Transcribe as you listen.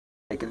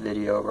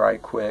video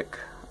right quick.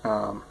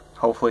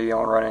 Hopefully you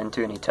don't run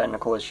into any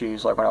technical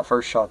issues like when I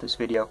first shot this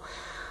video.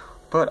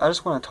 But I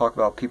just want to talk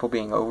about people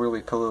being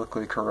overly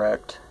politically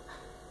correct,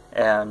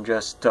 and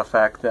just the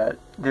fact that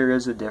there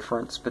is a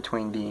difference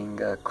between being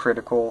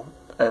critical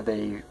of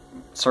a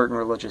certain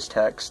religious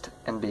text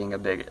and being a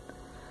bigot.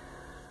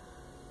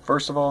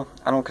 First of all,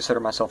 I don't consider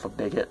myself a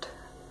bigot,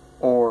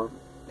 or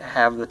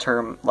have the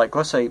term, like,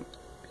 let's say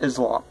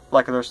Islam,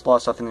 like there's a lot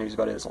of stuff in the news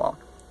about Islam,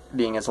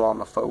 being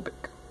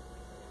Islamophobic.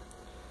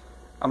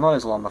 I'm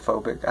not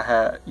Islamophobic.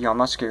 I'm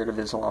not scared of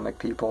Islamic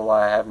people.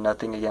 I have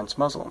nothing against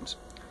Muslims.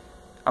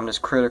 I'm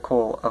just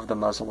critical of the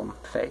Muslim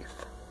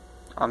faith.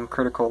 I'm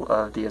critical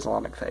of the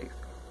Islamic faith.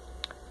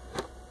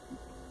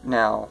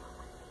 Now,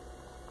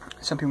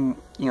 some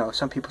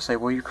people say,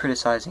 well, you're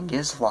criticizing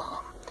Islam.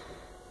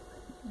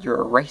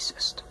 You're a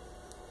racist.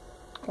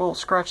 Well,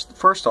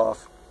 first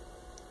off,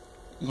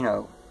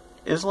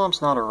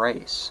 Islam's not a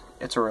race.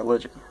 It's a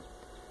religion.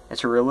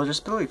 It's a religious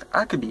belief.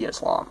 I could be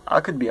Islam. I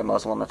could be a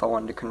Muslim if I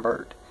wanted to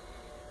convert.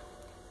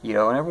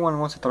 And everyone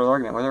wants to throw the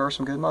argument, well, there are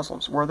some good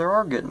Muslims. Well, there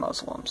are good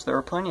Muslims. There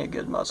are plenty of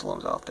good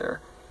Muslims out there.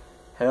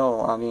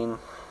 Hell, I mean,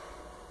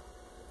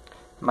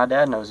 my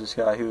dad knows this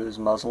guy who is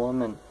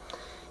Muslim, and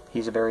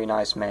he's a very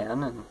nice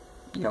man, and,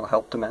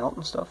 helped him out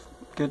and stuff.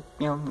 Good,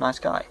 nice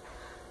guy.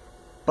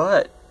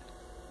 But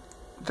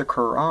the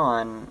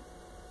Quran,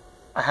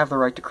 I have the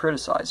right to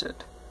criticize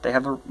it. They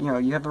have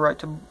you have the right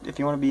to, if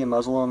you want to be a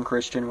Muslim,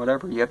 Christian,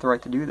 whatever, you have the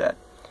right to do that.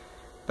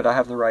 But I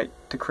have the right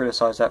to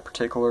criticize that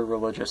particular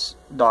religious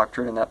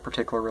doctrine and that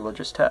particular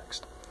religious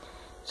text.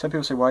 Some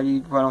people say, why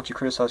don't you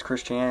criticize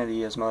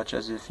Christianity as much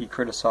as if you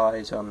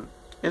criticize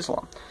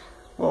Islam?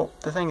 Well,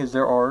 the thing is,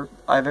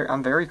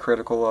 I'm very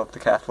critical of the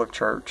Catholic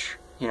Church.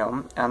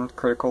 I'm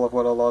critical of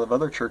what a lot of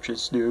other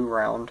churches do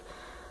around,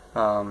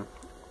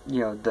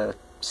 the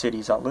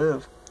cities I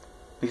live,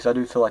 because I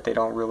do feel like they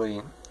don't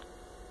really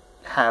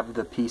have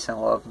the peace and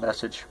love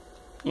message,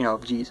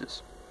 of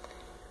Jesus.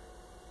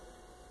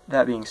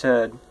 That being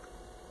said,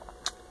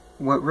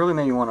 what really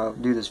made me want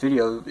to do this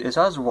video is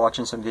I was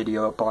watching some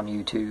video up on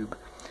YouTube.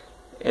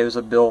 It was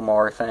a Bill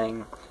Maher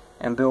thing,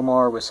 and Bill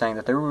Maher was saying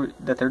that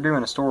they're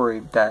doing a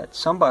story that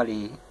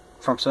somebody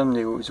from some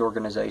news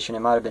organization, it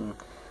might have been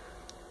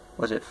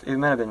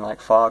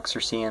like Fox or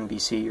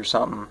CNBC or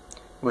something,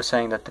 was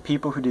saying that the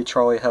people who did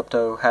Charlie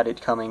Hebdo had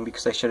it coming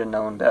because they should have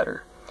known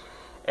better.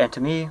 And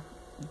to me,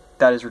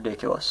 that is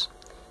ridiculous.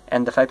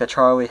 And the fact that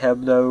Charlie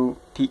Hebdo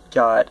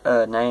got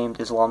named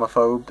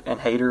Islamophobe and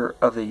Hater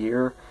of the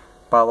Year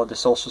by the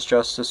social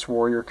justice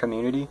warrior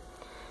community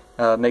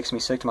makes me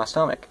sick to my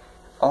stomach.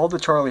 All the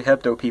Charlie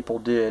Hebdo people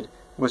did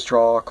was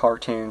draw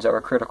cartoons that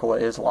were critical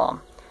of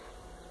Islam.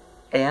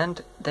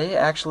 And they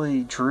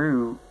actually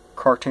drew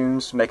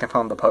cartoons making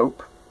fun of the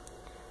Pope,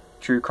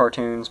 drew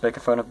cartoons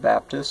making fun of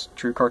Baptists,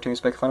 drew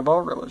cartoons making fun of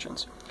all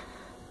religions.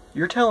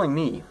 You're telling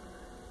me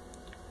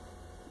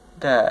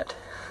that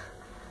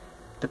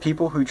the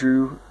people who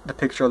drew the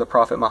picture of the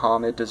Prophet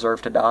Muhammad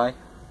deserve to die?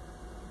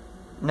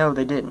 No,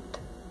 they didn't.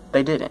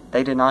 They didn't.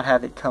 They did not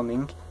have it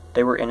coming.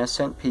 They were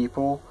innocent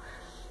people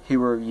who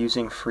were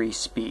using free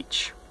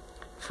speech.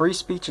 Free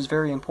speech is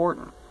very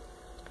important.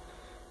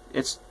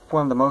 It's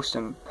one of the most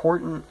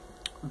important,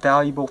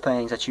 valuable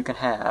things that you can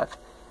have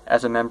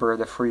as a member of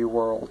the free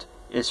world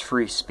is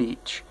free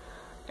speech.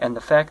 And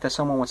the fact that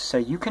someone wants to say,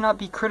 you cannot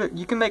be critical,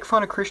 you can make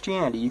fun of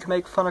Christianity, you can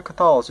make fun of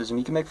Catholicism,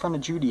 you can make fun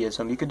of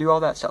Judaism, you can do all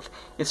that stuff.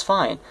 It's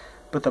fine.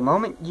 But the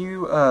moment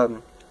you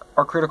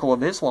are critical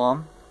of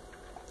Islam,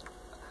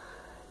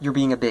 you're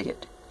being a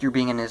bigot. You're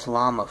being an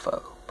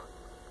Islamophobe.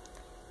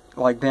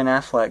 Like Ben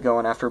Affleck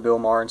going after Bill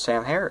Maher and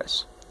Sam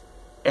Harris.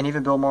 And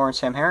even Bill Maher and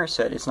Sam Harris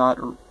said, it's not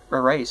a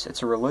race,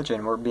 it's a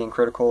religion. We're being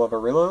critical of a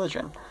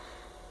religion.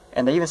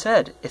 And they even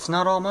said, it's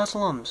not all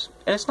Muslims.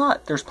 And it's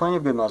not. There's plenty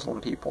of good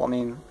Muslim people. I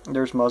mean,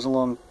 there's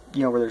Muslim,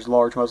 where there's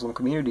large Muslim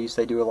communities,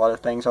 they do a lot of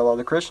things a lot of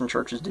the Christian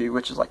churches do,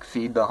 which is like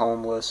feed the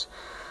homeless,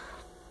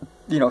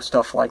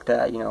 stuff like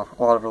that.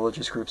 A lot of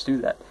religious groups do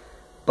that.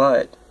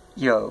 But,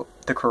 the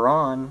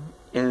Quran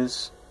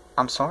is,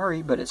 I'm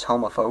sorry, but it's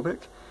homophobic.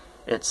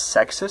 It's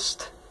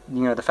sexist.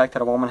 The fact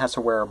that a woman has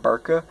to wear a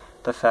burqa,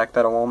 the fact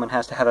that a woman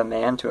has to have a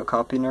man to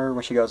accompany her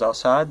when she goes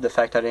outside, the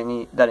fact that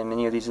in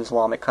many of these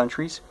Islamic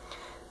countries,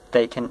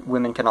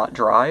 women cannot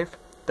drive.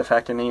 The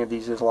fact in many of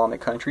these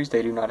Islamic countries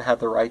they do not have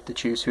the right to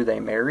choose who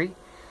they marry.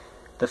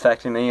 The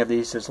fact in many of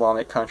these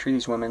Islamic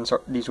countries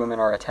these women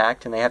are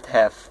attacked and they have to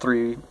have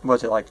 3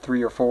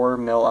 or 4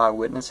 male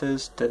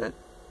eyewitnesses to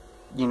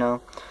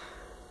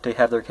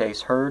have their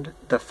case heard.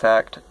 The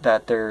fact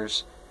that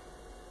there's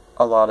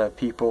a lot of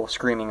people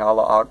screaming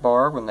Allah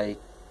Akbar when they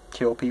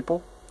kill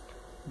people.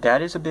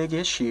 That is a big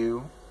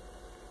issue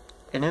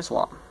in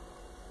Islam,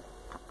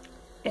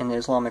 in the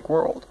Islamic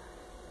world.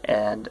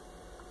 And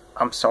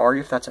I'm sorry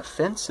if that's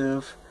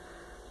offensive,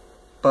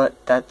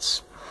 but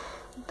that's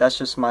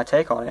just my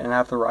take on it, and I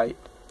have the right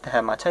to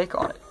have my take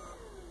on it.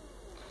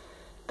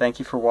 Thank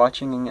you for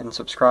watching and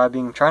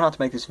subscribing. Try not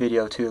to make this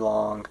video too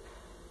long,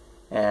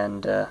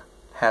 and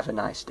have a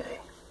nice day.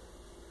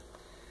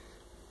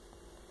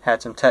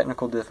 had some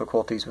technical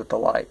difficulties with the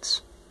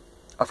lights.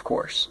 Of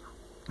course.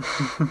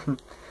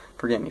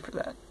 Forgive me for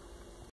that.